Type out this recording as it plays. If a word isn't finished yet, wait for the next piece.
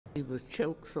He was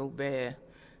choked so bad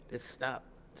to stop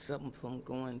something from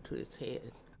going to his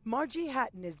head. Margie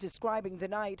Hatton is describing the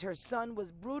night her son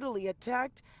was brutally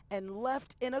attacked and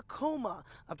left in a coma,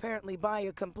 apparently by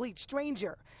a complete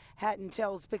stranger. Hatton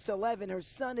tells Pix 11 her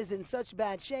son is in such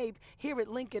bad shape here at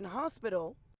Lincoln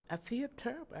Hospital. I feel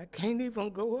terrible. I can't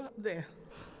even go up there.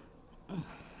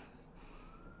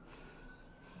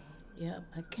 Yeah,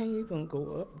 I can't even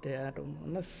go up there. I don't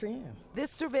want to see him. This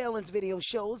surveillance video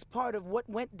shows part of what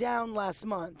went down last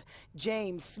month.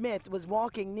 James Smith was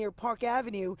walking near Park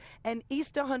Avenue and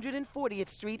East 140th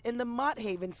Street in the Mott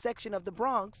Haven section of the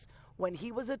Bronx when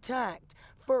he was attacked,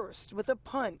 first with a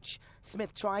punch.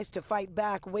 Smith tries to fight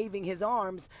back, waving his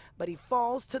arms, but he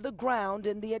falls to the ground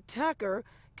and the attacker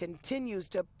continues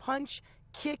to punch,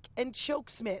 kick, and choke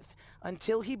Smith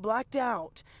until he blacked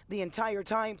out. The entire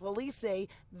time, police say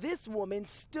this woman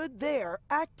stood there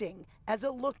acting as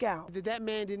a lookout. That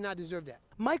man did not deserve that.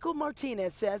 Michael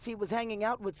Martinez says he was hanging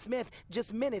out with Smith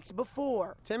just minutes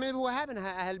before. 10 minutes before what happened,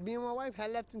 me and my wife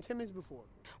had left him 10 minutes before.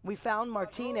 We found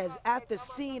Martinez at the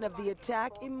scene of the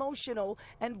attack, emotional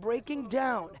and breaking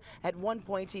down. At one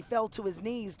point, he fell to his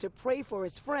knees to pray for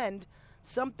his friend,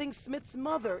 something Smith's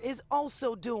mother is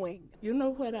also doing. You know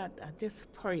what? I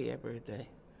just pray every day.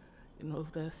 You know,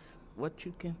 that's what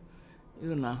you can,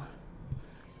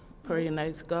 pray and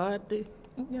ask God to,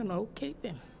 keep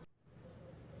him.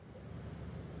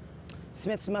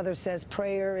 Smith's mother says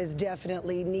prayer is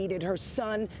definitely needed. Her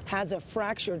son has a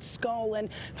fractured skull, and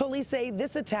police say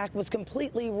this attack was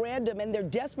completely random, and they're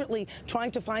desperately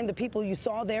trying to find the people you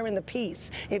saw there in the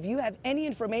piece. If you have any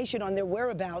information on their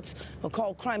whereabouts, we'll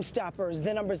call Crime Stoppers.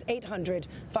 The number's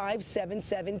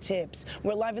 800-577-TIPS.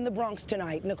 We're live in the Bronx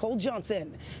tonight. Nicole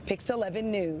Johnson, Pix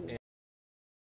 11 News.